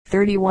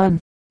31,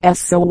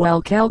 so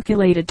well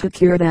calculated to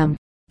cure them.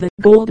 The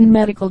golden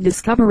medical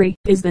discovery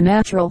is the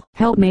natural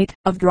helpmate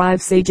of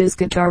Drive Sage's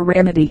Guitar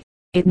Remedy.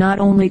 It not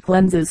only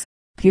cleanses,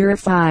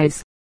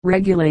 purifies,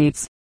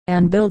 regulates,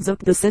 and builds up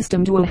the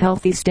system to a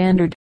healthy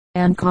standard,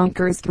 and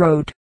conquers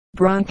throat,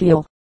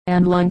 bronchial,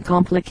 and lung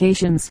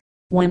complications,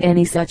 when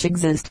any such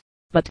exist,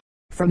 but,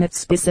 from its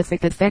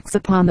specific effects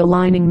upon the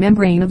lining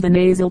membrane of the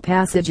nasal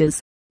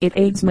passages, it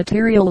aids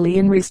materially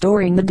in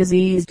restoring the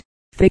diseased,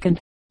 thickened,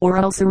 or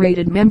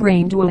ulcerated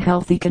membrane to a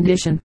healthy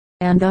condition,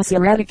 and thus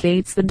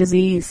eradicates the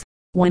disease.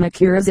 When a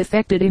cure is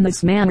effected in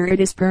this manner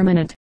it is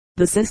permanent.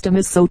 The system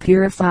is so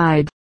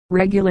purified,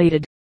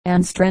 regulated,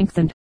 and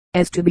strengthened,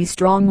 as to be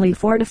strongly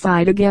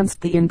fortified against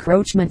the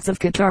encroachments of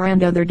catarrh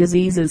and other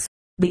diseases.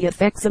 The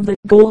effects of the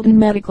golden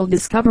medical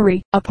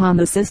discovery upon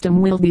the system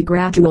will be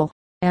gradual,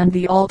 and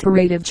the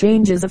alterative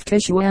changes of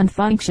tissue and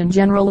function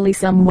generally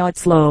somewhat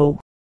slow.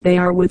 They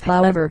are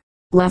however,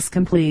 less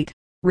complete,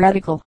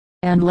 radical,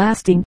 and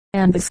lasting,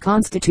 and this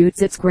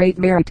constitutes its great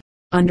merit.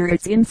 Under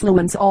its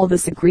influence all the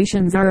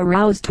secretions are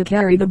aroused to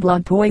carry the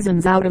blood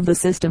poisons out of the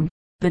system.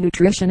 The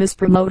nutrition is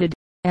promoted,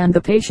 and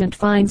the patient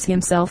finds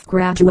himself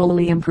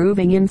gradually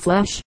improving in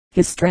flesh.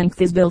 His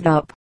strength is built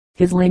up,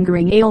 his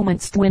lingering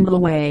ailments dwindle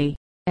away,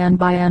 and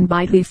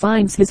by he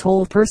finds his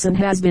whole person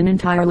has been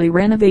entirely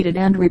renovated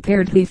and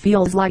repaired. He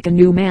feels like a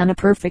new man, a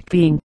perfect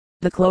being.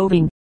 The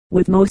clothing.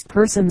 With most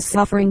persons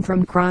suffering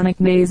from chronic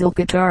nasal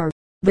catarrh,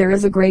 there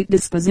is a great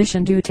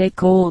disposition to take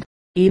cold,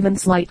 even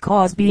slight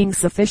cause being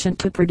sufficient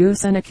to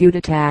produce an acute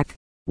attack,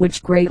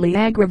 which greatly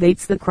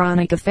aggravates the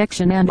chronic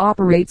affection and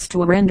operates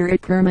to render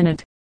it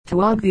permanent.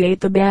 To obviate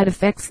the bad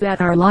effects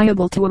that are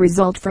liable to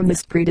result from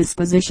this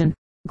predisposition,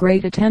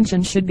 great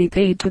attention should be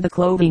paid to the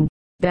clothing,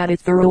 that it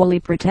thoroughly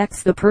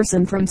protects the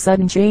person from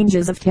sudden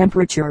changes of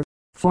temperature.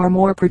 For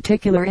more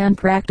particular and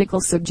practical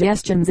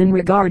suggestions in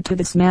regard to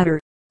this matter,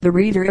 the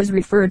reader is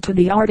referred to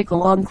the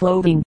article on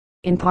clothing,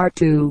 in Part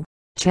 2,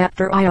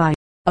 Chapter II,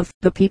 of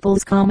The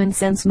People's Common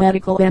Sense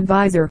Medical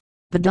Advisor.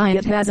 The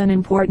diet has an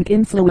important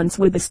influence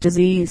with this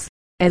disease,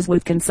 as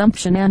with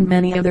consumption and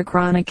many other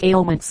chronic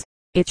ailments.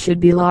 It should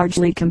be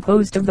largely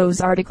composed of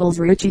those articles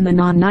rich in the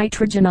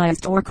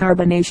non-nitrogenized or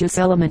carbonaceous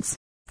elements,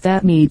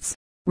 fat meats,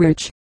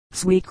 rich,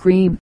 sweet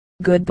cream,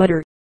 good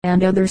butter,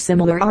 and other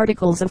similar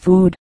articles of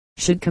food,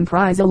 should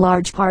comprise a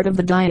large part of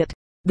the diet.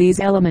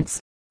 These elements,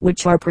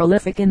 which are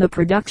prolific in the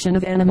production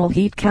of animal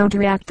heat,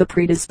 counteract the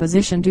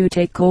predisposition to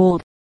take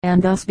cold,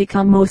 and thus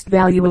become most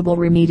valuable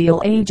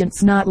remedial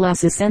agents not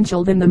less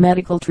essential than the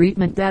medical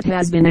treatment that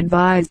has been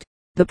advised.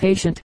 The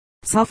patient,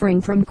 suffering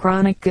from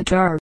chronic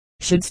catarrh,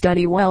 should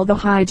study well the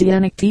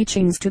hygienic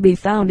teachings to be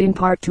found in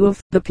Part 2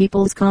 of The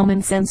People's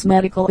Common Sense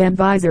Medical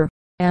Advisor,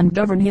 and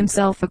govern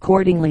himself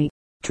accordingly.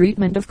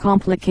 Treatment of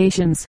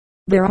complications.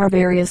 There are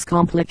various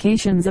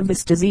complications of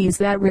this disease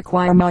that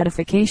require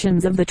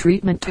modifications of the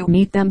treatment to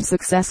meet them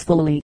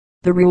successfully.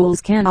 The rules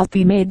cannot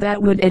be made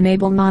that would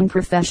enable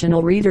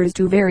non-professional readers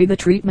to vary the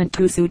treatment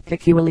to suit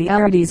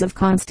peculiarities of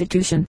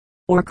constitution,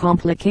 or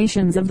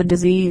complications of the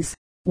disease.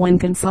 When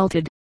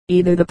consulted,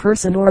 either the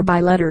person or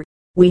by letter,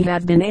 we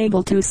have been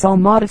able to so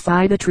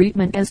modify the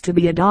treatment as to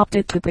be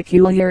adopted to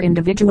peculiar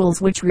individuals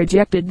which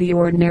rejected the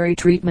ordinary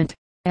treatment,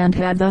 and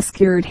had thus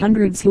cured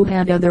hundreds who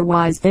had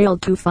otherwise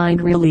failed to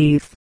find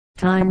relief.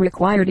 Time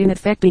required in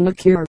effecting a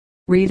cure.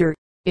 Reader,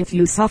 if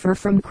you suffer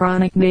from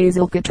chronic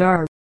nasal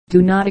catarrh,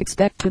 do not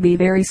expect to be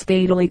very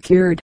speedily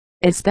cured,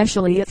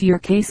 especially if your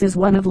case is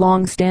one of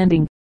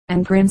long-standing,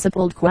 and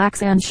principled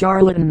quacks and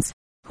charlatans,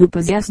 who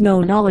possess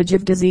no knowledge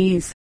of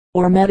disease,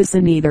 or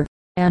medicine either,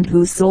 and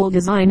whose sole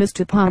design is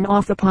to palm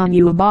off upon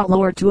you a bottle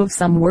or two of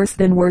some worse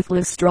than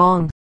worthless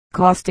strong,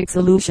 caustic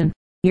solution,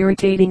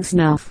 irritating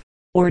snuff,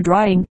 or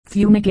drying,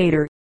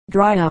 fumigator,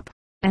 dry up,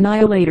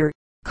 annihilator,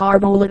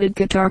 carbolided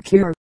catarrh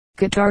cure,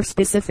 catarrh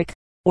specific,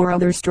 or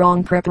other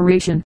strong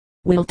preparation,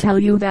 will tell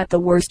you that the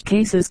worst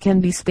cases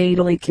can be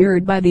speedily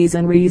cured by these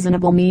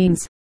unreasonable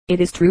means. It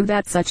is true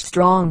that such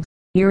strong,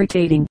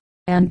 irritating,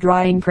 and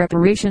drying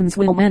preparations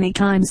will many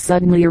times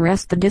suddenly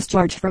arrest the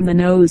discharge from the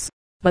nose,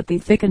 but the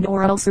thickened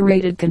or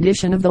ulcerated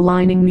condition of the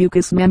lining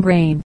mucous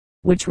membrane,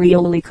 which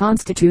really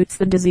constitutes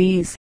the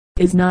disease,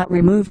 is not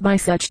removed by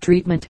such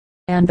treatment,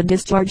 and the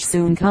discharge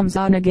soon comes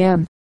on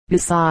again.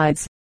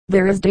 Besides,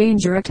 there is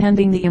danger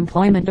attending the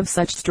employment of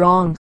such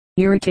strong,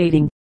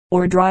 irritating,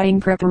 or drying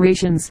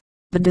preparations.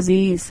 The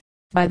disease,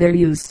 by their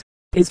use,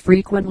 is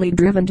frequently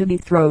driven to the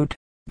throat,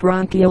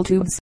 bronchial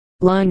tubes,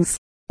 lungs,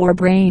 or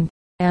brain,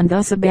 and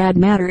thus a bad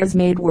matter is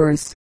made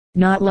worse.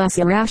 Not less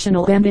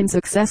irrational and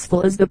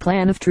unsuccessful is the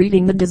plan of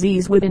treating the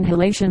disease with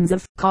inhalations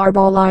of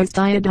carbolized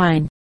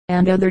iodine,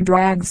 and other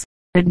drugs,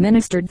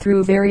 administered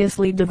through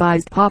variously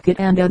devised pocket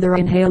and other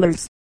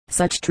inhalers.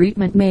 Such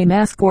treatment may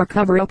mask or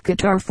cover up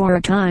catarrh for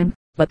a time,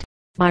 but,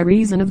 by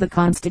reason of the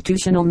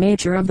constitutional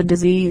nature of the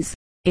disease,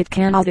 it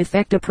cannot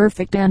effect a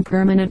perfect and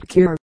permanent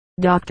cure.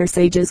 Dr.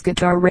 Sage's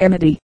Guitar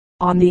Remedy,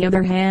 on the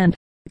other hand,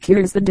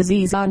 cures the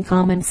disease on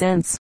common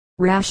sense,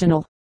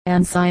 rational,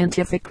 and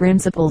scientific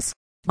principles,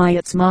 by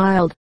its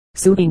mild,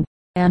 soothing,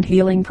 and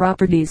healing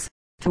properties.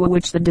 to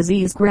which the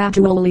disease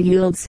gradually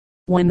yields.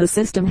 When the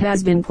system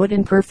has been put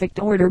in perfect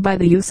order by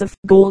the use of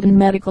golden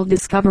medical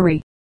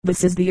discovery,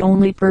 this is the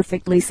only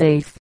perfectly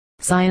safe,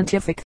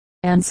 scientific,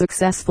 and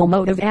successful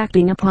mode of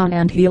acting upon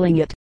and healing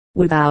it,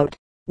 without,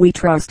 we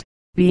trust,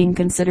 being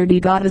considered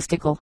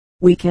egotistical.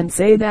 We can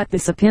say that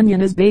this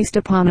opinion is based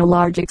upon a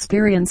large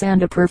experience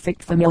and a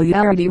perfect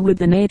familiarity with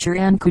the nature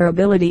and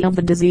curability of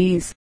the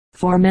disease.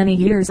 For many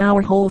years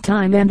our whole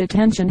time and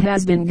attention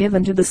has been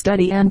given to the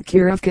study and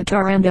cure of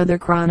catarrh and other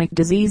chronic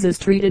diseases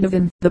treated of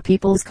in the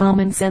People's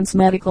Common Sense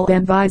Medical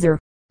Advisor.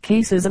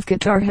 Cases of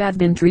catarrh have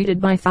been treated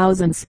by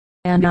thousands,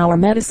 and our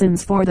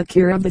medicines for the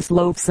cure of this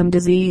loathsome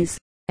disease,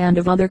 and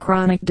of other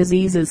chronic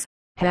diseases,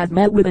 have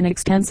met with an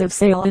extensive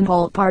sale in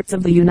all parts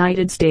of the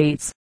United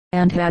States,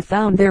 and have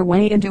found their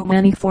way into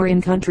many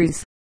foreign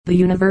countries. The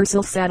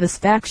universal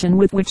satisfaction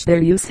with which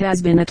their use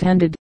has been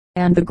attended,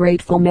 and the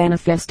grateful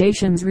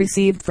manifestations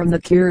received from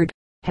the cured,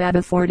 have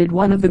afforded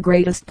one of the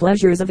greatest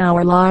pleasures of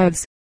our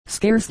lives.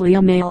 Scarcely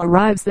a mail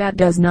arrives that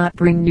does not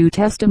bring new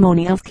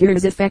testimony of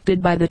cures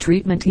effected by the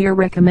treatment here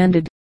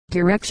recommended.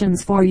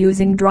 Directions for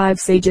using Drive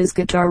Sage's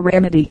Catarrh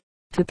Remedy.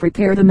 To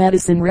prepare the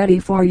medicine ready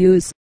for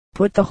use,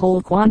 put the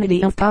whole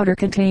quantity of powder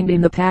contained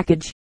in the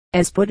package,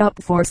 as put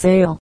up for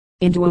sale,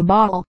 into a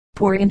bottle.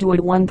 Pour into it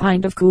 1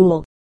 pint of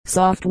cool,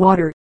 soft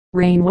water.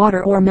 Rain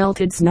water or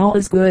melted snow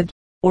is good.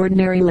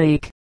 Ordinary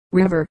lake,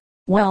 river,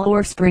 well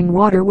or spring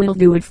water will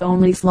do if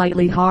only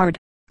slightly hard.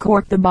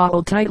 Cork the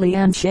bottle tightly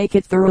and shake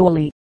it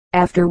thoroughly,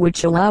 after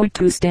which allow it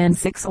to stand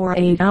 6 or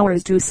 8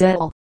 hours to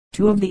settle.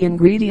 2 of the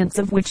ingredients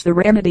of which the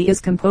remedy is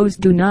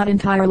composed do not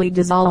entirely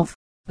dissolve,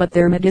 but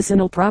their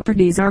medicinal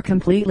properties are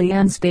completely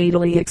and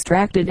speedily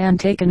extracted and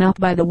taken up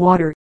by the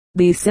water.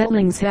 These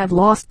settlings have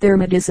lost their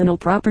medicinal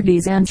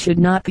properties and should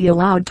not be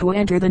allowed to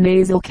enter the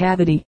nasal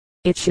cavity.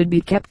 It should be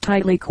kept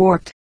tightly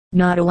corked,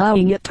 not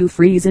allowing it to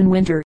freeze in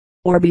winter,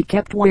 or be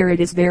kept where it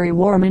is very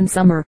warm in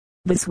summer.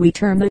 This we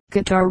term the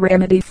catarrh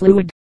remedy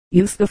fluid.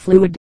 Use the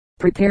fluid,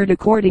 prepared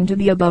according to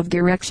the above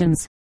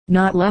directions,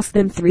 not less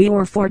than 3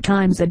 or 4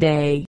 times a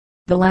day,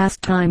 the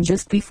last time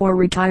just before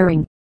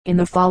retiring, in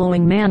the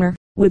following manner,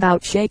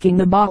 without shaking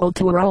the bottle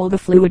to roll the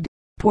fluid.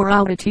 Pour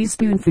out a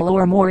teaspoonful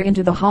or more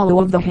into the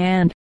hollow of the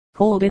hand.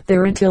 Hold it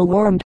there until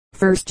warmed,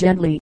 first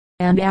gently,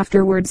 and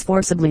afterwards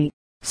forcibly.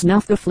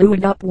 Snuff the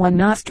fluid up one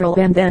nostril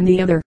and then the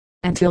other,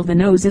 until the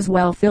nose is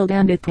well filled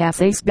and it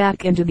passes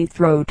back into the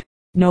throat.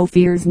 No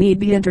fears need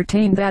be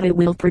entertained that it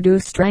will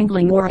produce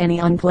strangling or any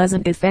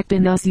unpleasant effect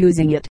in thus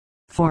using it,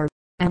 for,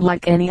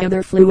 unlike any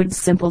other fluids,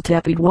 simple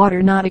tepid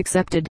water not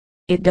excepted,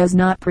 it does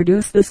not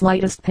produce the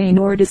slightest pain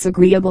or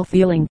disagreeable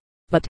feeling,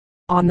 but,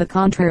 on the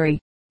contrary,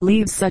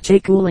 leaves such a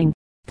cooling,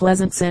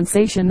 pleasant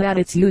sensation that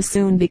its use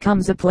soon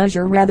becomes a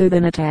pleasure rather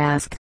than a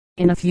task.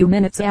 In a few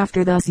minutes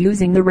after thus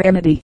using the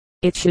remedy,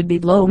 it should be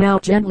blown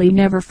out gently,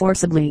 never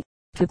forcibly,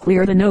 to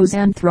clear the nose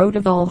and throat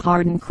of all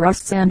hardened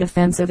crusts and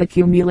offensive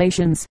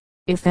accumulations,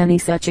 if any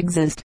such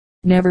exist.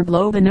 Never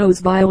blow the nose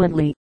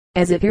violently,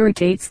 as it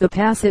irritates the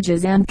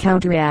passages and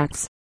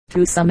counteracts,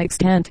 to some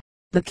extent,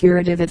 the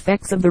curative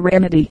effects of the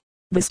remedy.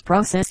 This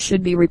process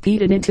should be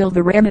repeated until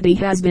the remedy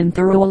has been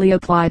thoroughly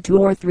applied 2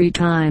 or 3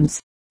 times.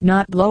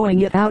 Not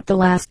blowing it out the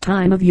last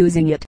time of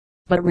using it,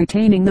 but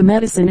retaining the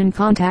medicine in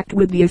contact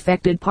with the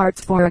affected parts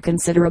for a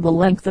considerable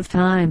length of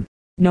time.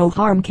 No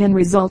harm can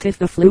result if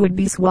the fluid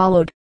be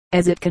swallowed,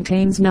 as it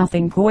contains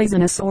nothing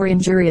poisonous or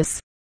injurious.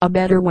 A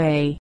better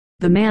way.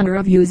 The manner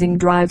of using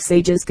Drive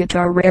Sage's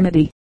Catarrh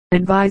Remedy,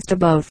 advised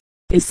above,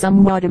 is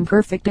somewhat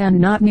imperfect and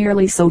not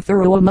nearly so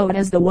thorough a mode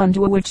as the one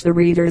to which the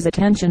reader's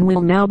attention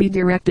will now be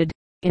directed.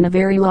 In a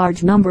very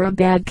large number of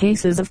bad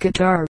cases of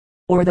catarrh,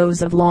 or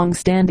those of long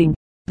standing,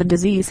 the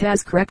disease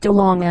has crept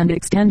along and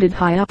extended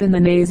high up in the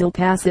nasal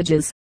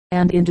passages,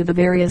 and into the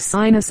various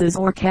sinuses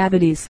or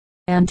cavities,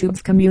 and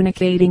tubes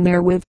communicating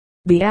therewith.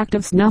 The act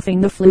of snuffing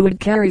the fluid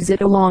carries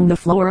it along the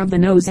floor of the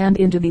nose and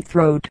into the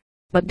throat,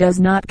 but does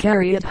not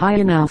carry it high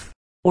enough,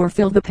 or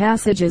fill the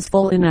passages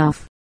full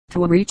enough,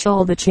 to reach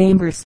all the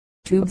chambers,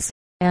 tubes,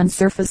 and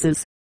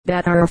surfaces,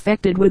 that are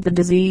affected with the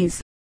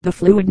disease. The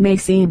fluid may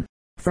seem,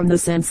 from the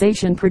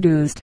sensation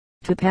produced,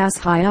 to pass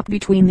high up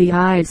between the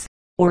eyes,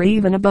 or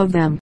even above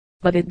them,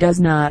 but it does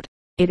not.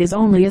 It is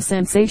only a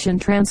sensation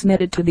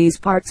transmitted to these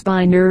parts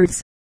by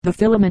nerves, the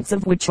filaments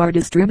of which are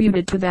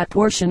distributed to that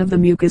portion of the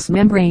mucous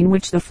membrane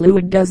which the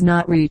fluid does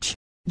not reach,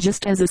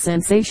 just as a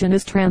sensation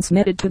is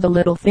transmitted to the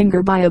little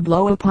finger by a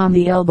blow upon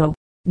the elbow.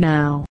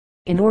 Now,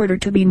 in order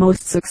to be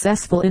most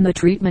successful in the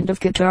treatment of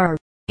catarrh,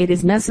 it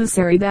is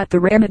necessary that the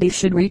remedy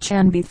should reach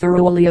and be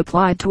thoroughly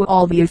applied to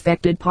all the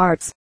affected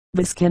parts.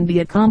 This can be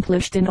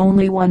accomplished in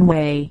only one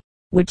way,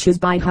 which is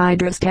by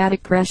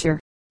hydrostatic pressure.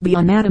 The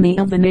anatomy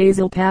of the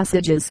nasal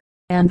passages,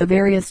 and the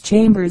various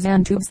chambers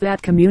and tubes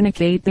that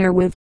communicate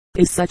therewith,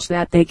 is such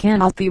that they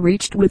cannot be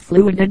reached with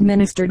fluid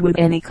administered with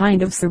any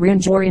kind of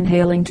syringe or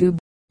inhaling tube,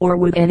 or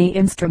with any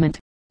instrument,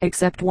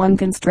 except one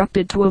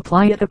constructed to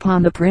apply it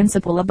upon the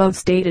principle above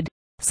stated.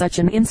 Such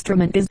an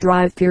instrument is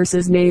Drive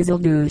Pierce's nasal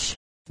douche.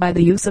 By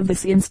the use of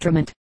this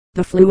instrument,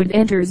 the fluid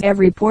enters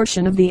every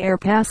portion of the air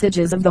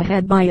passages of the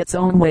head by its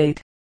own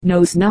weight,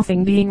 No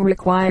snuffing being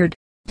required.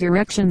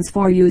 Directions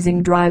for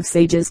using Drive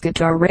Sage's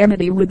Catarrh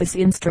Remedy with this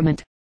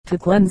instrument. To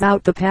cleanse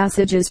out the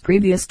passages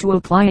previous to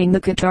applying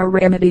the Catarrh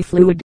Remedy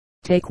fluid,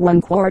 take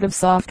 1 quart of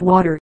soft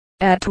water,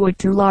 add to it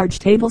 2 large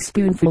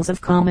tablespoonfuls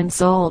of common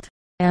salt,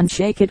 and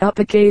shake it up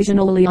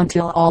occasionally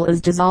until all is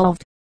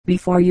dissolved.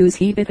 Before use,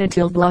 heat it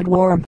until blood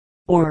warm,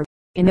 or,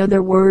 in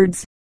other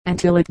words,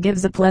 until it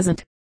gives a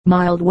pleasant,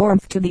 mild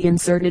warmth to the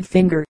inserted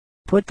finger.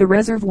 Put the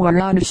reservoir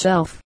on a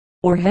shelf,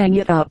 or hang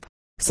it up,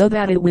 so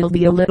that it will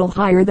be a little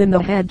higher than the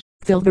head.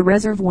 Fill the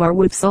reservoir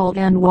with salt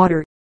and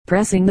water,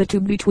 pressing the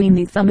tube between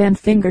the thumb and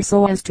finger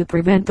so as to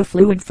prevent the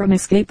fluid from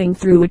escaping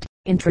through it.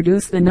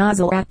 Introduce the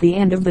nozzle at the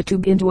end of the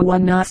tube into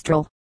one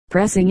nostril,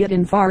 pressing it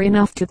in far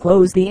enough to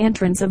close the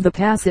entrance of the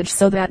passage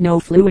so that no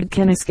fluid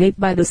can escape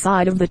by the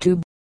side of the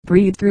tube.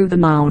 Breathe through the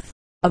mouth.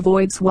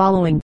 Avoid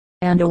swallowing,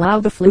 and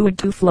allow the fluid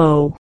to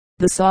flow.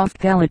 The soft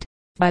pellet,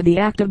 by the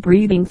act of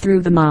breathing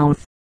through the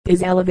mouth,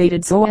 is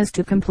elevated so as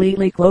to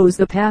completely close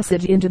the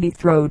passage into the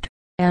throat,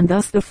 and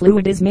thus the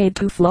fluid is made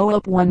to flow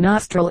up one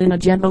nostril in a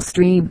gentle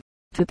stream,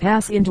 to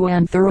pass into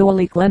and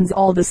thoroughly cleanse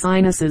all the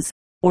sinuses,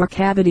 or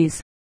cavities,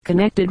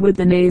 connected with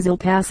the nasal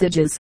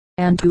passages,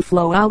 and to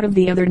flow out of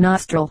the other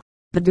nostril.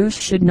 The douche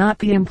should not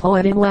be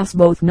employed unless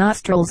both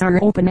nostrils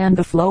are open and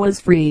the flow is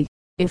free.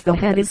 If the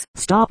head is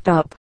stopped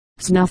up,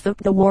 snuff up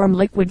the warm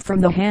liquid from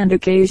the hand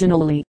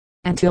occasionally,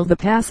 until the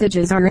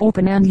passages are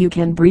open and you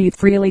can breathe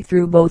freely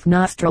through both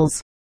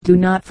nostrils. Do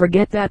not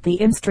forget that the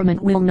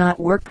instrument will not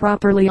work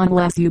properly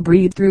unless you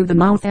breathe through the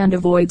mouth and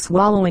avoid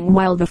swallowing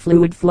while the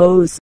fluid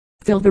flows.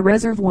 Fill the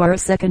reservoir a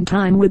second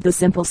time with the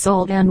simple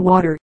salt and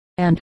water,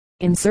 and,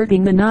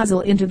 inserting the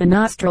nozzle into the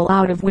nostril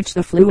out of which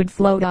the fluid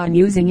flowed on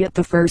using it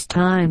the first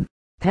time,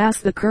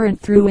 pass the current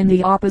through in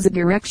the opposite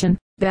direction,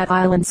 that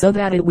island, so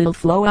that it will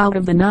flow out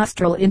of the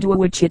nostril into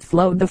which it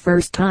flowed the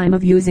first time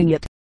of using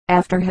it.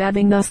 After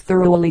having thus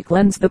thoroughly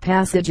cleansed the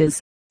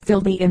passages,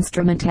 fill the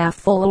instrument half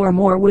full or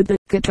more with the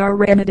Catarrh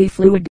Remedy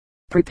fluid,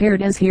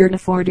 prepared as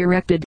heretofore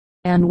directed,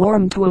 and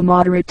warmed to a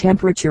moderate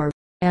temperature,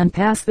 and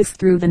pass this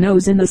through the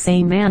nose in the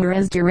same manner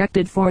as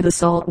directed for the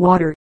salt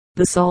water.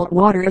 The salt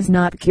water is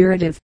not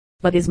curative,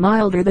 but is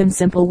milder than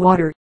simple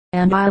water,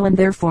 and island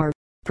therefore,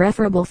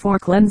 preferable for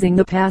cleansing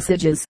the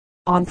passages.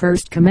 On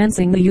first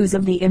commencing the use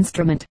of the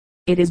instrument,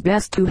 it is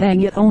best to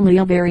hang it only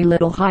a very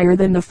little higher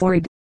than the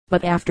forehead,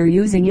 but after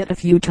using it a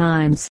few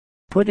times,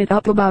 put it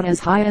up about as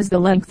high as the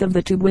length of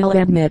the tube will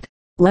admit.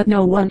 Let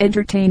no one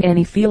entertain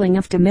any feeling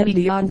of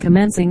timidity on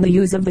commencing the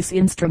use of this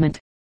instrument,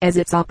 as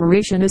its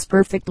operation is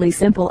perfectly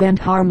simple and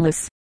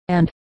harmless,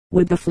 and,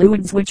 with the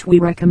fluids which we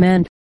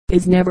recommend,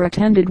 is never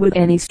attended with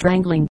any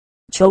strangling,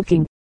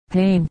 choking,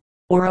 pain,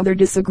 or other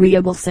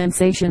disagreeable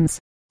sensations.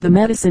 The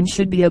medicine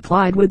should be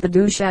applied with the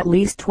douche at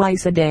least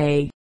twice a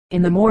day,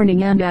 in the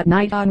morning and at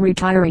night on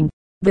retiring.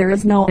 There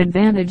is no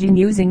advantage in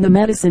using the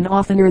medicine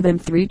oftener than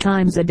 3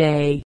 times a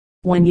day,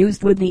 when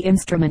used with the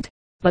instrument,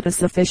 but a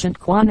sufficient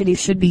quantity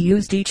should be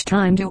used each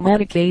time to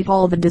medicate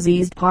all the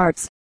diseased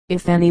parts.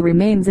 If any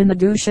remains in the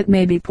douche, it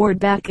may be poured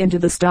back into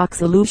the stock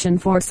solution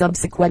for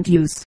subsequent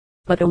use.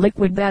 But a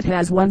liquid that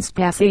has once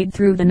passed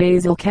through the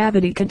nasal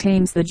cavity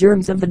contains the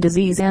germs of the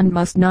disease and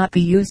must not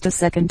be used a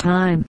second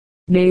time.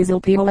 Nasal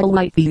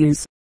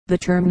polypes. The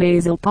term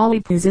nasal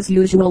polypes is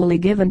usually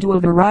given to a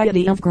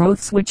variety of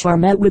growths which are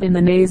met with in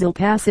the nasal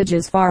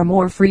passages far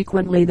more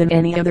frequently than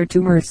any other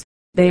tumors.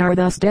 They are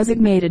thus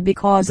designated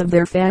because of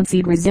their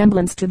fancied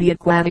resemblance to the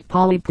aquatic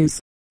polypus.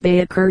 They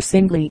occur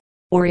singly,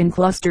 or in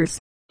clusters,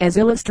 as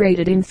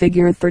illustrated in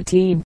Figure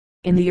 13.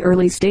 In the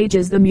early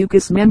stages the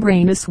mucous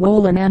membrane is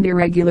swollen and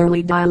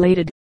irregularly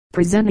dilated,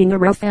 presenting a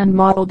rough and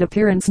mottled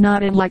appearance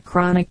not unlike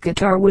chronic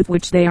catarrh with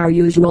which they are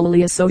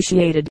usually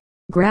associated.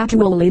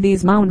 Gradually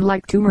these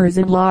mound-like tumors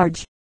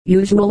enlarge,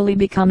 usually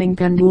becoming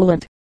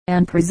pendulant,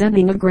 and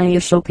presenting a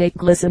grayish opaque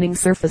glistening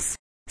surface,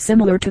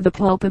 similar to the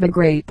pulp of a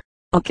grape.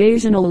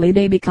 Occasionally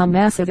they become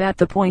massive at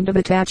the point of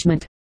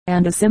attachment,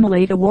 and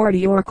assimilate a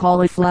warty or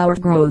cauliflower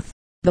growth.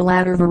 The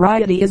latter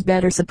variety is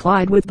better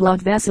supplied with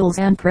blood vessels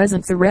and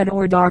presents a red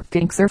or dark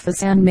pink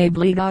surface and may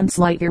bleed on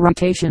slight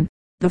irritation.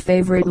 The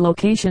favorite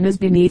location is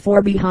beneath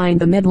or behind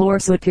the middle or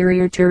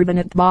superior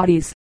turbinate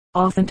bodies,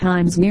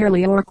 oftentimes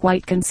nearly or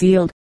quite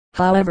concealed.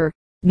 However,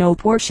 no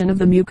portion of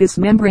the mucous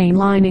membrane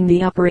lining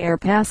the upper air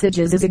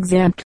passages is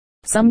exempt.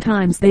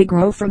 Sometimes they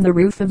grow from the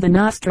roof of the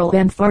nostril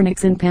and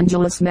pharynx in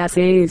pendulous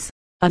masses,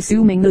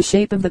 assuming the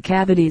shape of the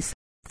cavities,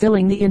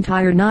 filling the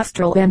entire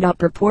nostril and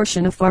upper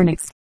portion of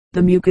pharynx.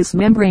 The mucous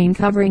membrane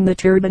covering the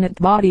turbinate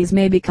bodies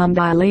may become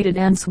dilated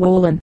and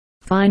swollen,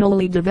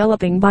 finally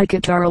developing by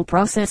catarrhal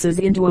processes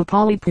into a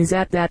polypus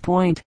at that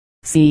point.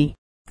 See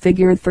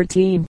Figure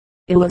 13.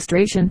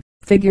 Illustration,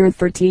 Figure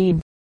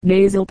 13.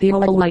 Nasal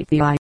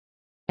polypi.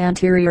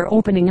 Anterior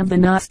opening of the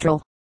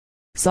nostril.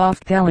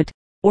 Soft pellet,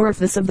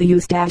 orifice of the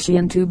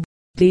eustachian tube.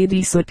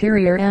 The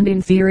superior and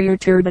inferior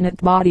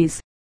turbinate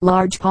bodies.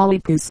 Large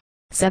polypus.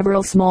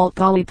 Several small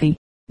polypi.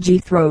 G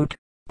throat.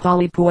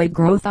 Polypoid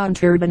growth on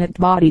turbinate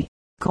body.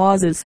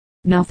 Causes.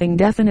 Nothing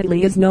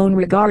definitely is known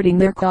regarding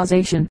their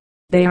causation.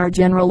 They are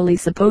generally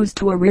supposed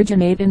to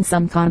originate in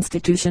some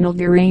constitutional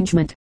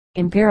derangement,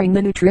 impairing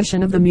the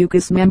nutrition of the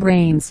mucous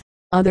membranes.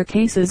 Other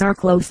cases are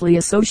closely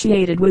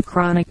associated with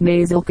chronic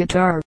nasal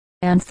catarrh,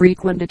 and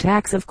frequent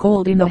attacks of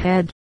cold in the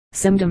head.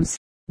 Symptoms.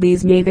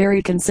 These may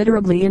vary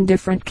considerably in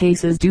different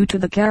cases due to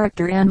the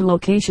character and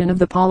location of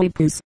the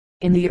polypus.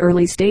 In the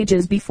early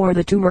stages before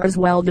the tumor is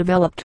well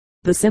developed,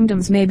 the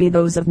symptoms may be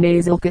those of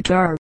nasal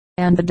catarrh,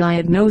 and the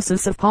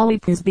diagnosis of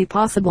polypus be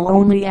possible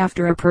only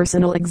after a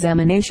personal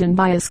examination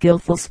by a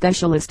skillful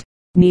specialist.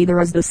 Neither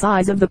is the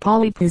size of the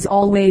polypus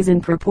always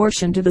in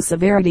proportion to the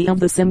severity of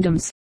the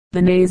symptoms.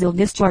 The nasal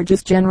discharge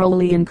is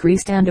generally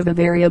increased and of a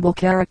variable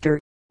character.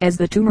 As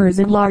the tumors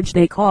enlarge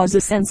they cause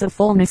a sense of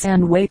fullness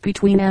and weight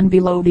between and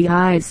below the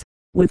eyes,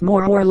 with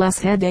more or less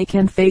headache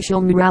and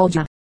facial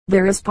neuralgia.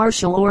 There is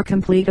partial or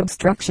complete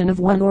obstruction of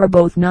one or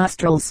both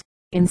nostrils.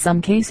 In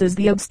some cases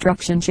the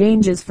obstruction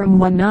changes from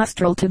one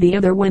nostril to the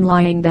other when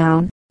lying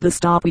down, the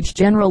stoppage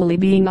generally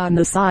being on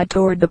the side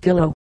toward the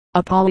pillow.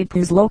 A polyp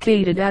is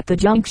located at the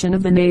junction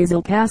of the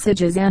nasal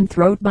passages and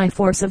throat by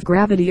force of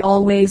gravity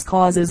always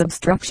causes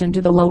obstruction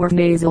to the lower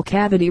nasal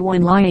cavity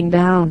when lying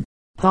down.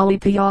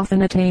 Polypi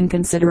often attain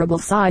considerable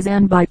size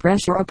and by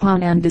pressure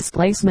upon and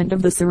displacement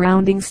of the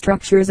surrounding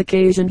structures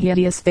occasion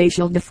hideous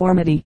facial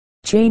deformity.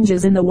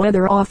 Changes in the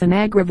weather often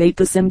aggravate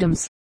the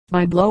symptoms.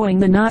 By blowing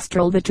the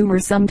nostril the tumor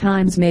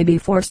sometimes may be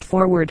forced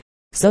forward,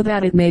 so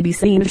that it may be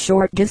seen a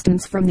short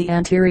distance from the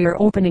anterior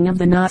opening of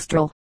the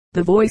nostril.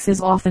 The voice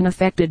is often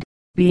affected,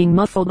 being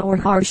muffled or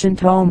harsh in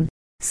tone,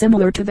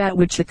 similar to that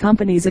which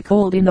accompanies a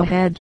cold in the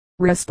head.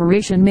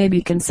 Respiration may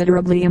be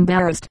considerably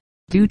embarrassed,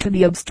 due to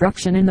the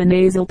obstruction in the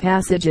nasal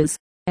passages,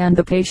 and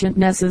the patient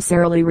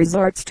necessarily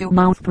resorts to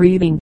mouth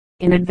breathing.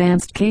 In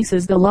advanced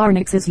cases the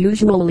larynx is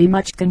usually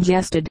much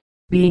congested,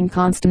 being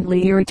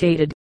constantly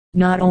irritated,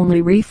 not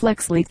only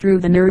reflexly through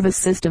the nervous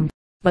system,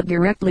 but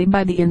directly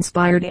by the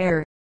inspired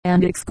air,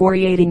 and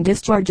excoriating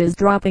discharges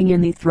dropping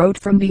in the throat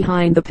from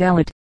behind the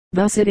palate.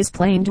 Thus it is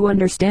plain to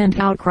understand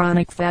how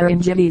chronic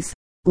pharyngitis,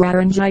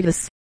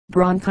 laryngitis,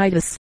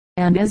 bronchitis,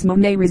 and asthma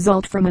may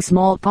result from a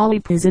small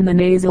polypus in the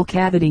nasal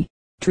cavity.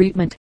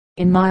 Treatment.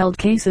 In mild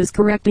cases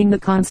correcting the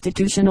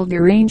constitutional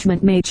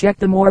derangement may check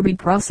the morbid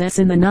process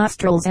in the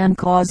nostrils and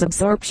cause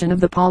absorption of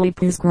the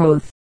polypus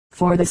growth.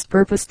 For this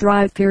purpose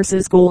Drive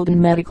Pierce's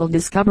golden medical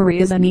discovery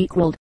is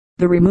unequaled.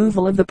 The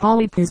removal of the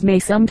polypus may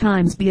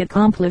sometimes be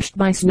accomplished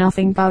by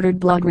snuffing powdered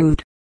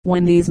bloodroot.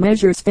 When these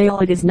measures fail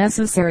it is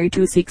necessary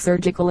to seek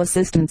surgical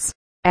assistance.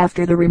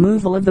 After the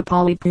removal of the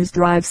polypus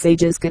Drive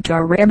Sage's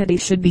catarrh remedy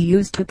should be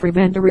used to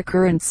prevent a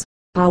recurrence.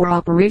 Our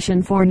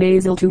operation for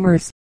nasal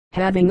tumors.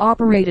 Having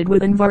operated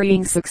with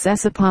unvarying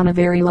success upon a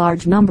very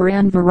large number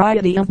and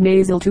variety of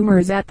nasal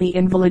tumors at the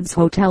Invalids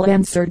Hotel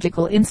and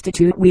Surgical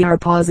Institute, we are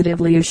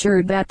positively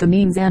assured that the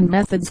means and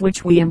methods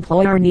which we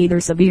employ are neither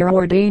severe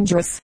or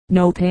dangerous,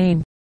 no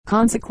pain,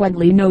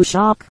 consequently no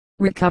shock,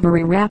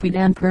 recovery rapid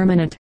and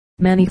permanent.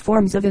 Many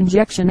forms of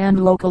injection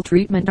and local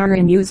treatment are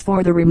in use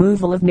for the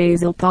removal of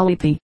nasal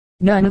polypi,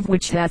 none of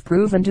which have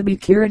proven to be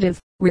curative.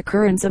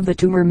 Recurrence of the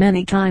tumor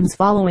many times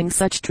following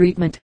such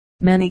treatment.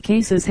 Many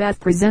cases have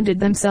presented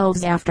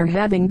themselves after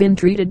having been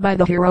treated by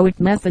the heroic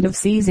method of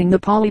seizing the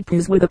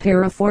polypus with a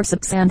pair of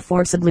forceps and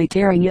forcibly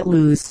tearing it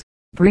loose,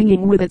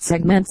 bringing with it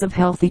segments of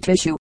healthy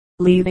tissue,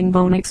 leaving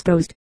bone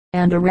exposed,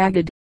 and a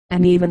ragged,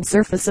 uneven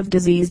surface of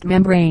diseased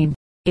membrane.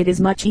 It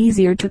is much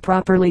easier to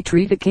properly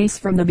treat a case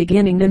from the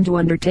beginning than to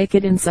undertake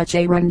it in such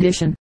a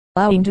rendition.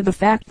 Owing to the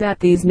fact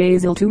that these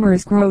nasal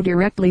tumors grow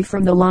directly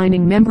from the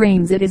lining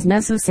membranes, it is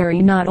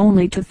necessary not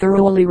only to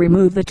thoroughly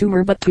remove the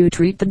tumor but to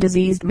treat the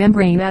diseased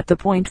membrane at the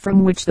point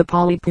from which the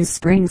polypus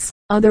springs.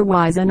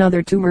 Otherwise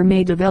another tumor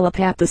may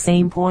develop at the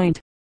same point.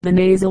 The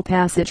nasal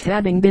passage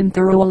having been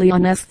thoroughly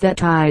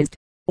anesthetized,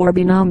 or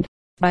benumbed,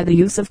 by the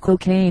use of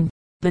cocaine,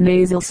 the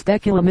nasal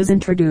speculum is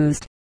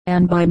introduced,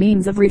 and by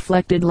means of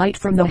reflected light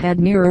from the head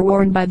mirror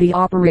worn by the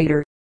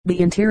operator, the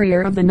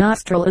interior of the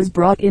nostril is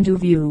brought into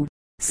view.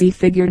 See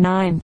Figure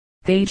 9,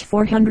 page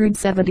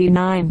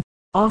 479.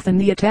 Often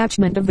the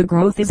attachment of the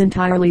growth is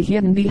entirely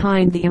hidden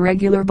behind the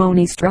irregular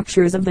bony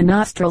structures of the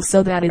nostril,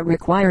 so that it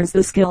requires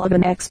the skill of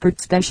an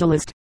expert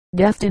specialist,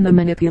 deft in the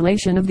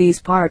manipulation of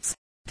these parts,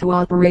 to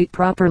operate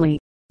properly.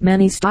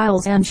 Many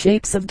styles and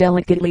shapes of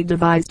delicately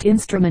devised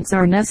instruments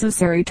are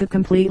necessary to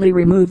completely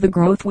remove the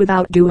growth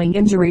without doing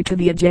injury to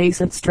the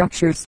adjacent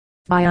structures.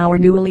 By our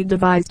newly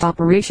devised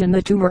operation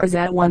the tumor is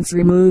at once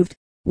removed,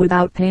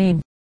 without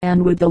pain,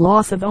 and with the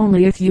loss of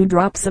only a few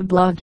drops of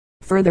blood.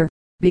 Further,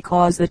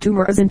 because the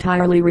tumor is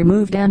entirely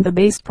removed and the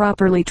base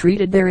properly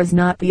treated, there is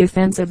not the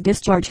offensive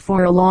discharge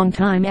for a long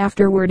time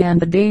afterward and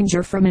the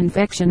danger from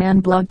infection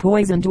and blood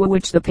poison to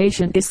which the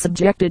patient is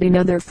subjected in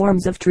other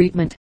forms of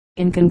treatment.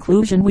 In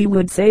conclusion, we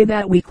would say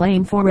that we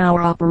claim for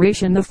our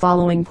operation the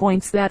following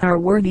points that are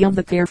worthy of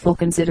the careful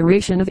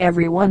consideration of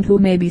everyone who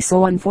may be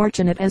so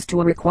unfortunate as to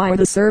require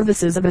the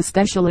services of a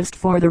specialist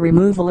for the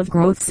removal of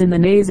growths in the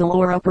nasal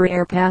or upper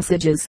air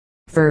passages.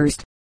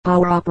 First,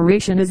 our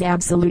operation is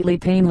absolutely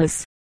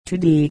painless.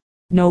 2d.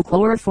 No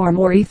chloroform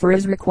or ether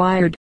is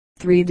required.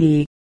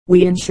 3d.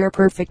 we ensure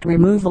perfect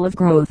removal of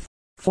growth.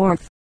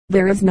 4th,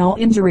 there is no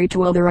injury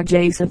to other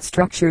adjacent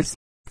structures.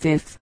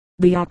 5th,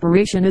 the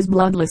operation is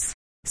bloodless.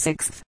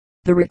 6th,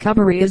 the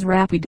recovery is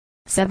rapid.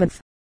 7th,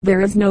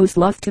 there is no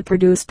slough to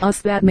produce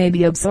pus that may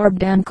be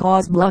absorbed and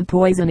cause blood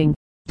poisoning.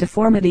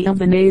 Deformity of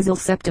the nasal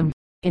septum.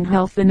 In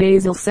health, the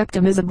nasal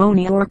septum is a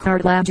bony or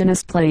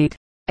cartilaginous plate,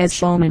 as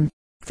shown in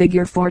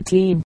Figure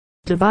 14,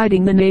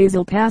 dividing the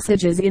nasal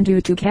passages into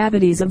two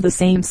cavities of the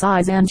same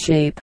size and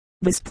shape.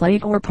 This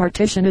plate or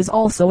partition is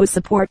also a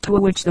support to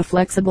which the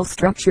flexible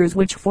structures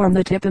which form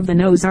the tip of the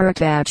nose are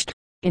attached.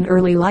 In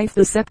early life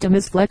the septum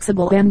is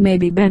flexible and may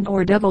be bent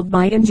or doubled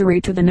by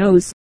injury to the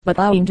nose, but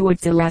owing to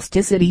its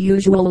elasticity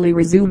usually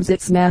resumes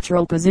its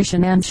natural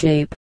position and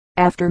shape.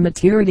 After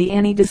maturity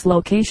any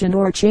dislocation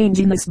or change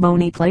in this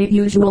bony plate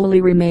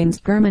usually remains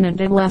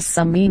permanent unless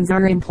some means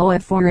are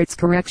employed for its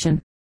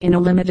correction. In a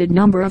limited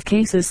number of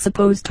cases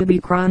supposed to be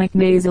chronic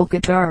nasal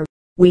catarrh,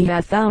 we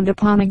have found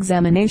upon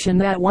examination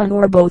that one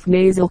or both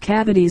nasal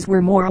cavities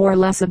were more or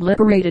less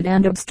obliterated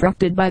and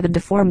obstructed by the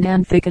deformed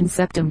and thickened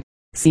septum.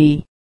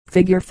 See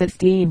Figure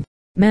 15.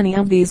 Many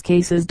of these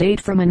cases date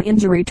from an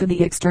injury to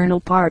the external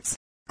parts,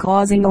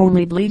 causing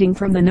only bleeding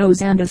from the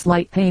nose and a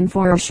slight pain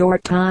for a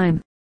short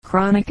time.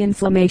 Chronic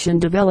inflammation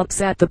develops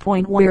at the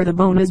point where the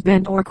bone is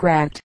bent or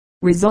cracked,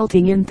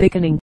 resulting in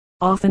thickening,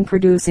 often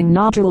producing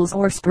nodules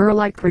or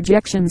spur-like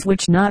projections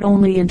which not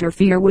only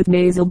interfere with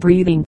nasal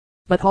breathing,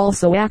 but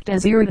also act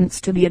as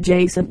irritants to the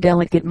adjacent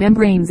delicate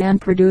membranes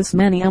and produce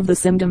many of the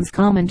symptoms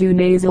common to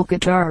nasal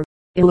catarrh.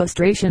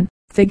 Illustration,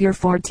 Figure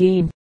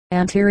 14.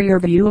 Anterior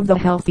view of the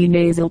healthy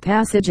nasal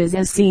passages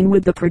as seen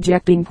with the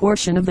projecting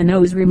portion of the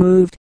nose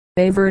removed.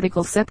 A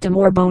vertical septum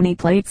or bony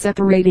plate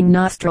separating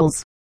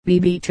nostrils.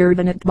 BB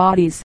turbinate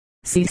bodies.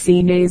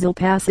 CC nasal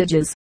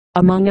passages.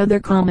 Among other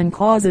common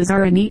causes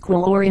are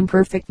unequal or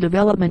imperfect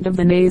development of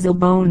the nasal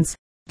bones,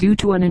 due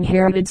to an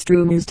inherited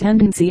Strum's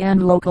tendency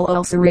and local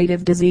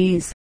ulcerative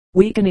disease,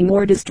 weakening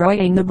or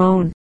destroying the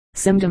bone.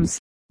 Symptoms.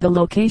 The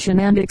location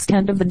and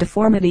extent of the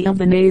deformity of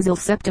the nasal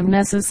septum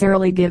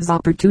necessarily gives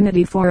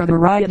opportunity for a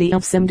variety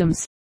of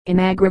symptoms. In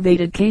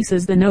aggravated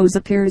cases the nose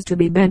appears to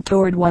be bent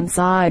toward one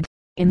side.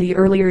 In the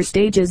earlier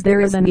stages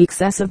there is an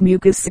excessive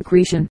mucus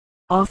secretion,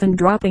 often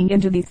dropping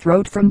into the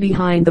throat from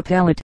behind the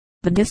palate.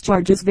 The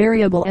discharge is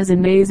variable as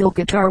in nasal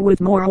catarrh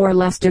with more or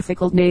less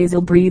difficult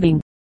nasal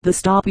breathing, the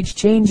stoppage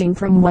changing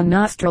from one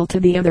nostril to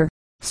the other.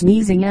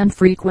 Sneezing and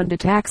frequent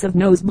attacks of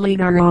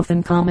nosebleed are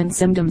often common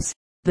symptoms.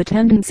 The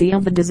tendency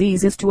of the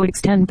disease is to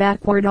extend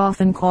backward,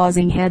 often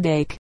causing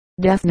headache,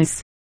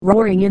 deafness,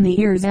 roaring in the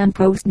ears and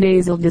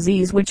post-nasal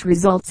disease which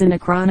results in a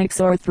chronic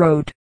sore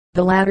throat.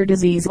 The latter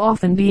disease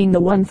often being the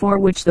one for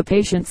which the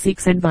patient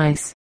seeks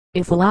advice.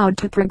 If allowed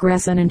to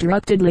progress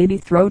uninterruptedly the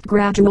throat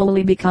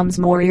gradually becomes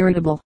more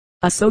irritable,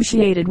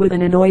 associated with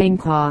an annoying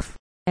cough,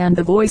 and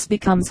the voice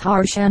becomes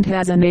harsh and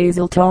has a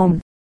nasal tone.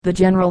 The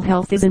general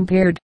health is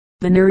impaired,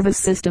 the nervous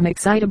system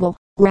excitable,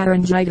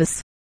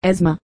 laryngitis,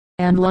 asthma,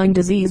 and lung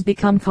disease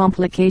become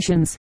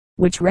complications,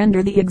 which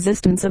render the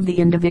existence of the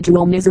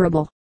individual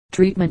miserable.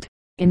 Treatment.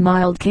 In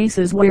mild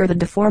cases where the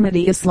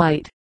deformity is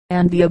slight,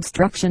 and the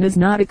obstruction is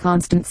not a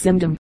constant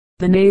symptom,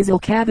 the nasal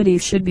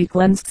cavities should be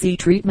cleansed. See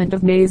treatment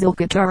of nasal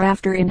catarrh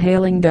after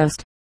inhaling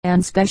dust,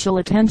 and special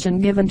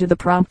attention given to the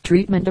prompt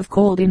treatment of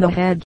cold in the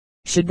head.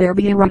 Should there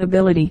be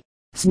irritability,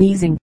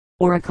 sneezing,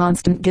 or a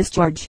constant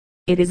discharge,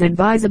 it is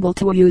advisable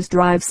to use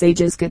Drive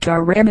Sage's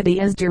catarrh remedy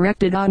as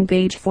directed on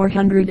page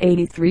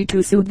 483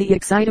 to soothe the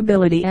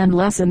excitability and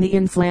lessen the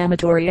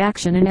inflammatory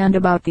action in and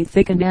about the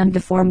thickened and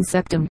deformed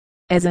septum,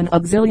 as an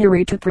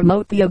auxiliary to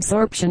promote the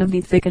absorption of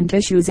the thickened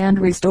tissues and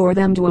restore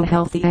them to a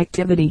healthy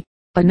activity.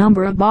 A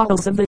number of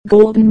bottles of the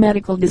Golden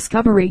Medical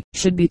Discovery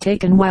should be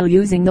taken while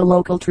using the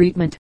local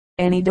treatment.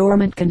 Any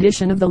dormant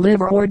condition of the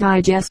liver or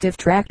digestive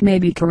tract may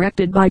be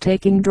corrected by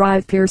taking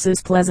Drive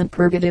Pierce's Pleasant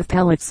Purgative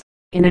Pellets.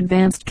 In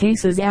advanced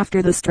cases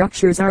after the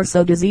structures are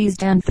so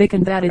diseased and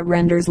thickened that it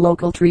renders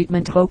local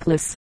treatment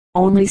hopeless,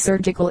 only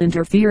surgical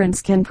interference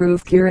can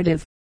prove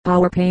curative.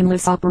 Our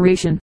painless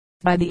operation,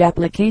 by the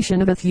application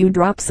of a few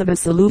drops of a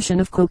solution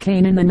of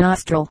cocaine in the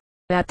nostril,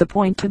 at the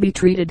point to be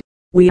treated,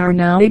 we are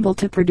now able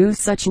to produce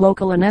such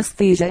local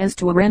anesthesia as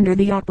to render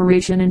the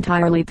operation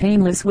entirely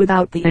painless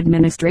without the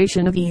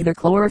administration of either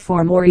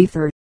chloroform or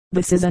ether.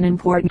 This is an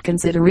important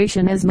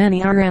consideration as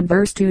many are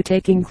averse to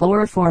taking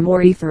chloroform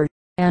or ether.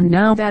 And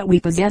now that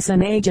we possess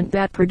an agent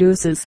that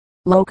produces,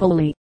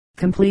 locally,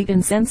 complete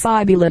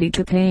insensibility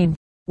to pain,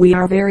 we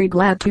are very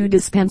glad to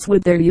dispense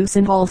with their use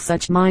in all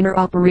such minor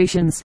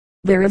operations.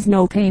 There is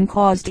no pain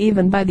caused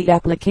even by the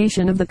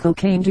application of the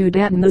cocaine to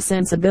deaden the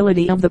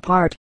sensibility of the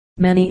part.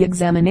 Many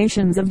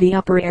examinations of the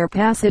upper air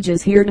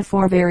passages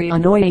heretofore very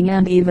annoying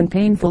and even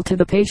painful to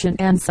the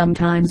patient and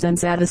sometimes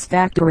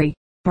unsatisfactory,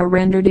 are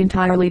rendered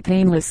entirely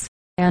painless,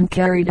 and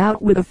carried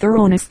out with a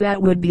thoroughness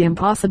that would be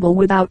impossible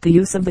without the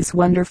use of this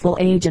wonderful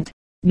agent,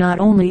 not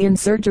only in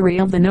surgery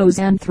of the nose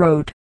and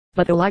throat,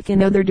 but alike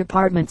in other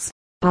departments.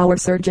 Our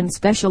surgeon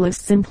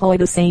specialists employ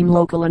the same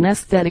local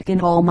anesthetic in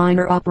all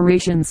minor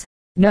operations,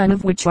 none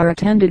of which are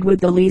attended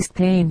with the least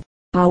pain.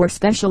 Our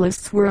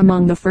specialists were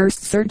among the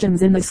first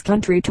surgeons in this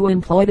country to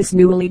employ this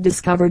newly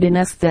discovered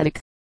anesthetic.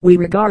 We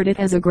regard it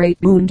as a great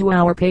boon to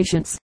our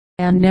patients,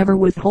 and never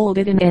withhold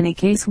it in any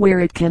case where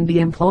it can be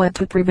employed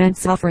to prevent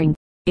suffering.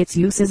 Its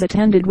use is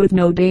attended with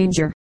no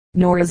danger,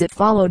 nor is it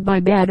followed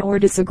by bad or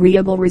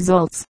disagreeable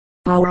results.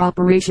 Our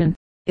operation.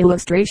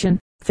 Illustration,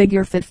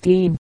 Figure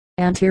 15.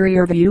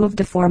 Anterior view of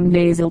deformed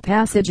nasal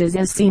passages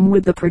as seen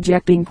with the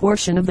projecting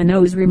portion of the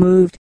nose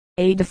removed.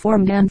 A.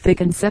 Deformed and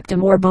thickened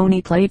septum or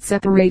bony plate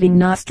separating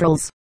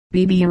nostrils.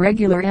 B.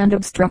 Irregular and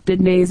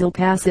obstructed nasal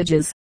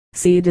passages.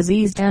 C.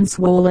 Diseased and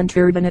swollen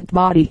turbinate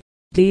body.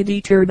 D.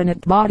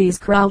 Turbinate bodies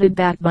crowded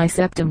back by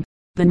septum.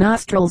 The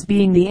nostrils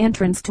being the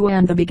entrance to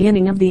and the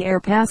beginning of the air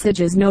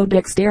passages, no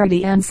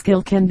dexterity and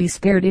skill can be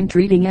spared in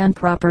treating and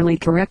properly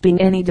correcting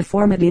any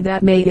deformity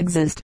that may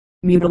exist.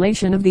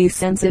 Mutilation of these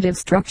sensitive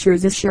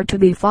structures is sure to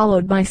be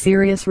followed by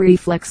serious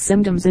reflex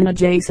symptoms in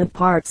adjacent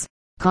parts.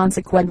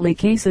 Consequently,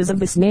 cases of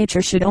this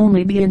nature should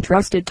only be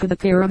entrusted to the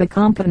care of a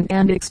competent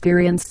and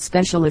experienced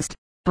specialist.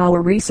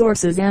 Our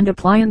resources and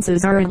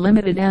appliances are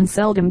unlimited, and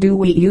seldom do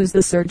we use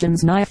the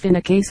surgeon's knife in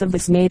a case of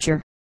this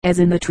nature. As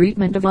in the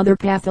treatment of other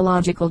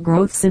pathological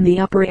growths in the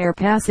upper air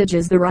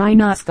passages, the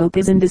rhinoscope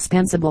is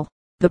indispensable.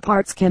 The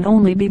parts can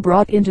only be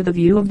brought into the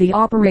view of the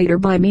operator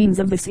by means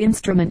of this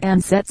instrument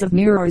and sets of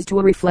mirrors to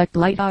reflect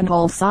light on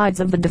all sides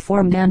of the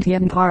deformed and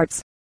hidden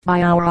parts.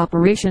 By our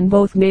operation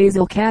both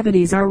nasal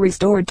cavities are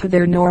restored to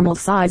their normal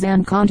size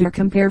and contour.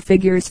 Compare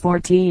figures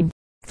 14,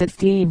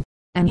 15,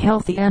 and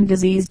healthy and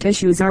diseased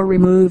tissues are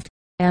removed,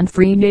 and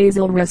free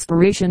nasal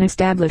respiration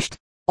established.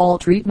 All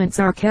treatments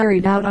are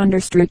carried out under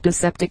strict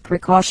aseptic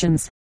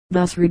precautions,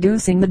 thus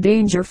reducing the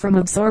danger from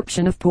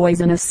absorption of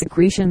poisonous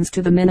secretions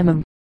to the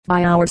minimum.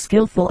 By our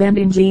skillful and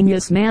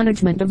ingenious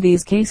management of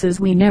these cases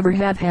we never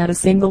have had a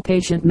single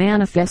patient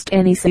manifest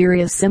any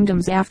serious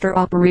symptoms after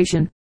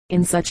operation.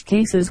 In such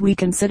cases we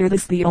consider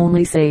this the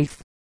only safe,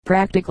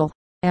 practical,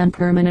 and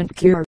permanent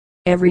cure.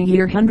 Every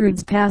year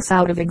hundreds pass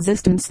out of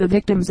existence, the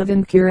victims of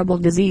incurable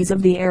disease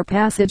of the air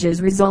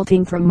passages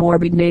resulting from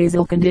morbid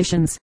nasal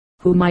conditions,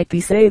 who might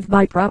be saved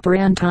by proper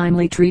and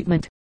timely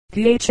treatment.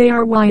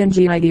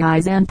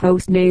 PHARYNGITIs and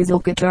post-nasal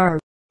catarrh.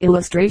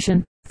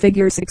 Illustration,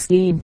 Figure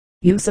 16.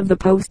 Use of the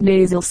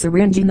post-nasal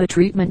syringe in the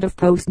treatment of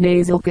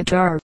post-nasal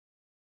catarrh.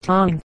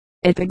 Tongue,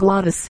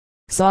 epiglottis,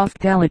 soft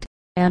palate,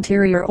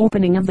 anterior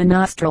opening of the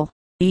nostril,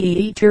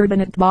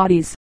 turbinate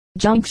bodies,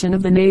 junction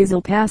of the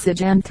nasal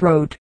passage and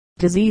throat,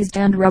 diseased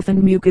and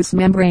roughened mucous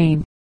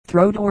membrane,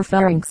 throat or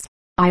pharynx,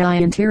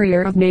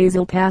 interior of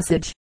nasal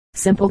passage.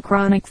 Simple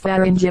chronic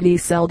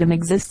pharyngitis seldom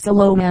exists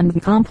alone and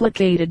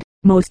uncomplicated,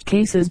 most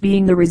cases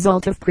being the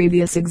result of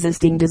previous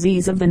existing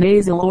disease of the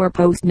nasal or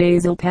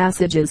post-nasal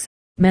passages.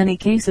 Many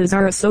cases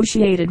are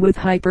associated with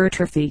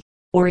hypertrophy,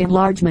 or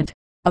enlargement,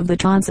 of the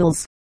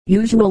tonsils.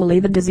 Usually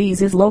the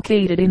disease is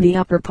located in the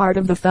upper part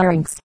of the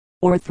pharynx,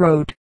 or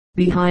throat,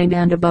 behind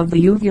and above the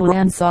uvula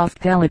and soft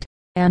palate,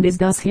 and is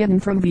thus hidden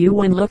from view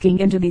when looking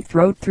into the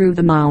throat through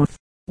the mouth.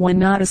 When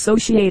not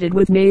associated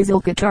with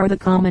nasal catarrh, the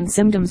common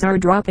symptoms are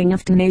dropping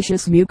of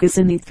tenacious mucus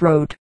in the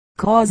throat,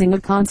 causing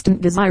a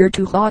constant desire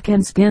to hawk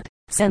and spit,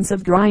 sense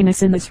of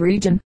dryness in this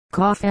region,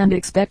 cough and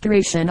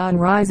expectoration on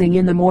rising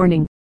in the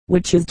morning,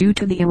 which is due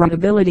to the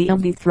irritability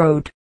of the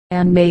throat,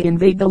 and may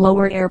invade the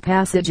lower air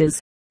passages.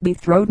 The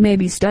throat may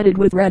be studded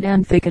with red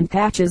and thickened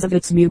patches of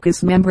its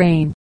mucous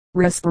membrane.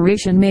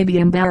 Respiration may be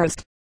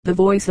embarrassed, the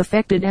voice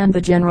affected, and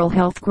the general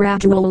health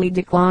gradually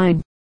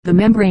decline. The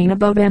membrane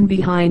above and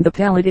behind the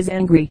palate is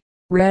angry,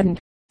 reddened,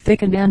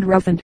 thickened and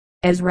roughened,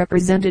 as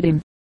represented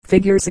in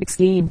Figure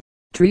 16.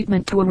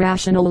 Treatment to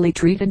irrationally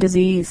treat a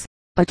disease.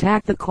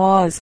 Attack the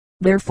cause.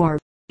 Therefore,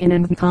 in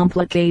an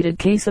uncomplicated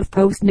case of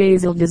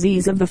post-nasal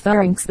disease of the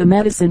pharynx, the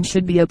medicine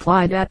should be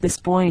applied at this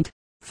point.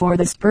 For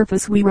this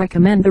purpose we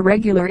recommend the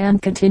regular and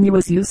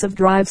continuous use of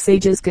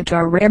Drive-Sage's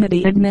catarrh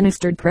remedy,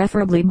 administered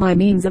preferably by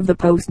means of the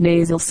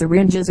post-nasal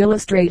syringe as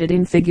illustrated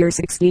in Figure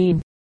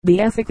 16.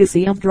 The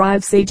efficacy of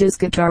Drive-Sage's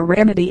catarrh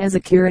remedy as a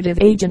curative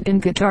agent in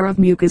catarrh of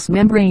mucous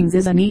membranes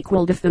is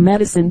unequaled if the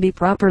medicine be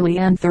properly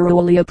and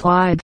thoroughly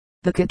applied.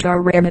 The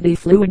catarrh remedy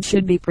fluid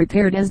should be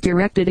prepared as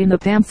directed in the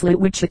pamphlet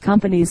which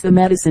accompanies the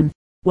medicine.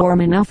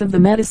 Warm enough of the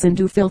medicine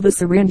to fill the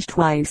syringe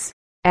twice.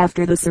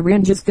 After the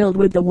syringe is filled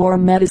with the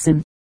warm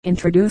medicine,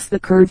 introduce the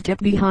curved tip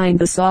behind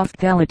the soft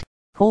palate,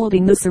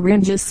 holding the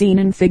syringe as seen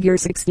in Figure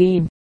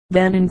 16.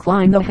 Then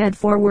incline the head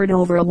forward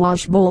over a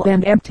wash bowl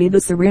and empty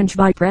the syringe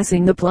by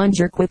pressing the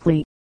plunger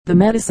quickly. The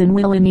medicine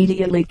will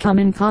immediately come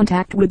in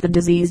contact with the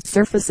diseased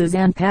surfaces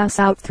and pass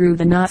out through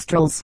the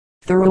nostrils,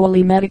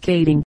 thoroughly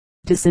medicating,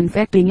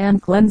 disinfecting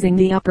and cleansing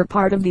the upper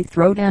part of the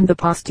throat and the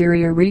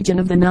posterior region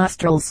of the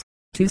nostrils.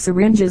 2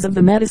 syringes of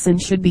the medicine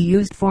should be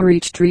used for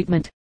each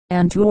treatment,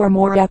 and 2 or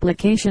more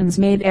applications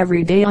made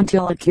every day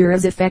until a cure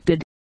is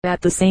effected.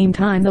 At the same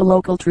time the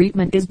local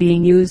treatment is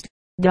being used,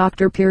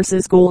 Dr.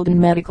 Pierce's golden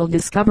medical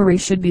discovery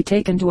should be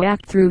taken to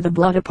act through the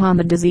blood upon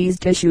the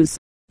diseased tissues.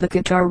 The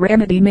catarrh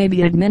remedy may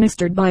be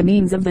administered by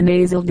means of the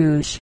nasal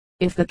douche.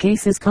 If the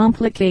case is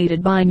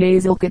complicated by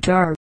nasal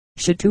catarrh,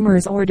 should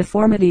tumors or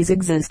deformities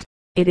exist,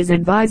 it is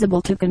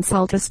advisable to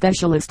consult a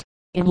specialist.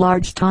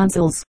 Enlarged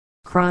tonsils.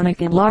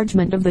 Chronic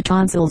enlargement of the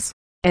tonsils,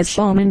 as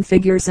shown in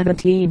figure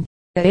 17.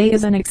 A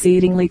is an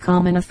exceedingly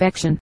common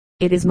affection.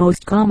 It is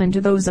most common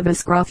to those of a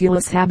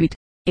scrofulous habit.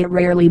 It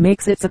rarely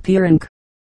makes its appearance